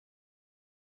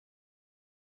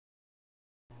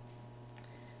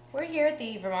We're here at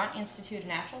the Vermont Institute of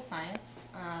Natural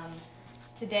Science.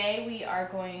 Today we are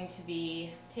going to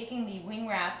be taking the wing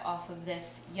wrap off of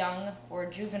this young or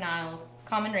juvenile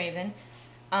common raven.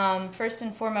 First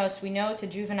and foremost, we know it's a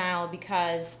juvenile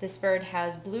because this bird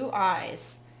has blue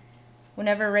eyes.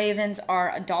 Whenever ravens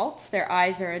are adults, their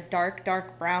eyes are a dark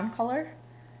brown color.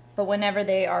 But whenever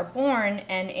they are born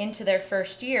and into their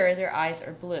first year, their eyes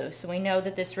are blue. So we know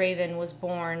that this raven was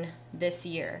born this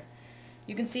year.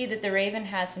 You can see that the raven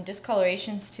has some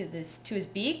discolorations to his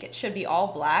beak. It should be all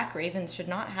black. Ravens should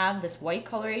not have this white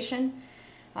coloration.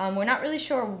 We're not really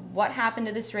sure what happened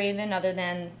to this raven other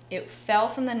than it fell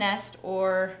from the nest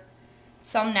or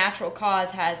some natural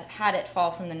cause has had it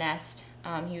fall from the nest.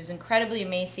 He was incredibly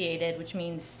emaciated, which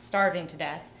means starving to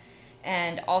death,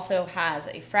 and also has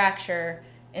a fracture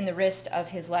in the wrist of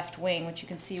his left wing, which you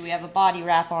can see we have a body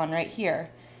wrap on right here.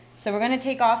 So we're going to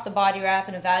take off the body wrap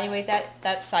and evaluate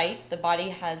that site. The body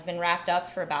has been wrapped up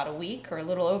for about a week or a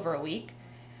little over a week.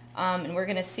 And we're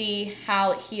going to see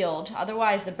how it healed.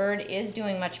 Otherwise, the bird is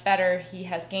doing much better. He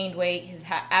has gained weight. His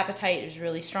appetite is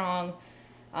really strong.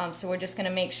 So we're just going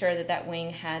to make sure that that wing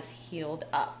has healed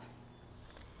up.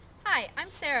 Hi,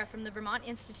 I'm Sarah from the Vermont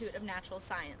Institute of Natural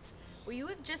Science. What you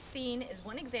have just seen is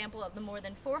one example of the more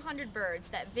than 400 birds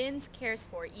that VINS cares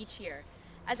for each year.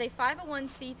 As a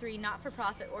 501c3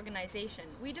 not-for-profit organization,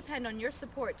 we depend on your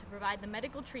support to provide the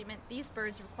medical treatment these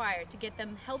birds require to get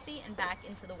them healthy and back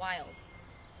into the wild.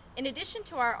 In addition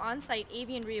to our on-site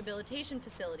avian rehabilitation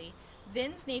facility,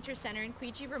 VINS Nature Center in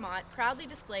Quechee, Vermont proudly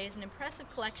displays an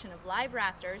impressive collection of live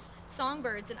raptors,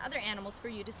 songbirds, and other animals for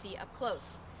you to see up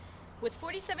close. With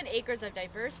 47 acres of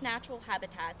diverse natural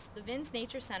habitats, the VINS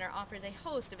Nature Center offers a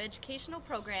host of educational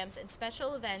programs and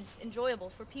special events enjoyable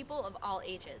for people of all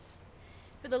ages.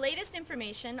 For the latest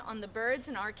information on the birds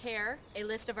in our care, a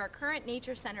list of our current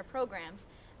Nature Center programs,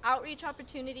 outreach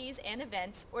opportunities and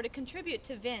events, or to contribute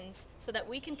to VINS so that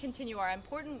we can continue our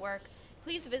important work,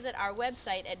 please visit our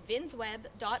website at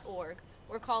vinsweb.org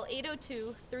or call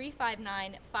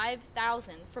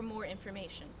 802-359-5000 for more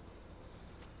information.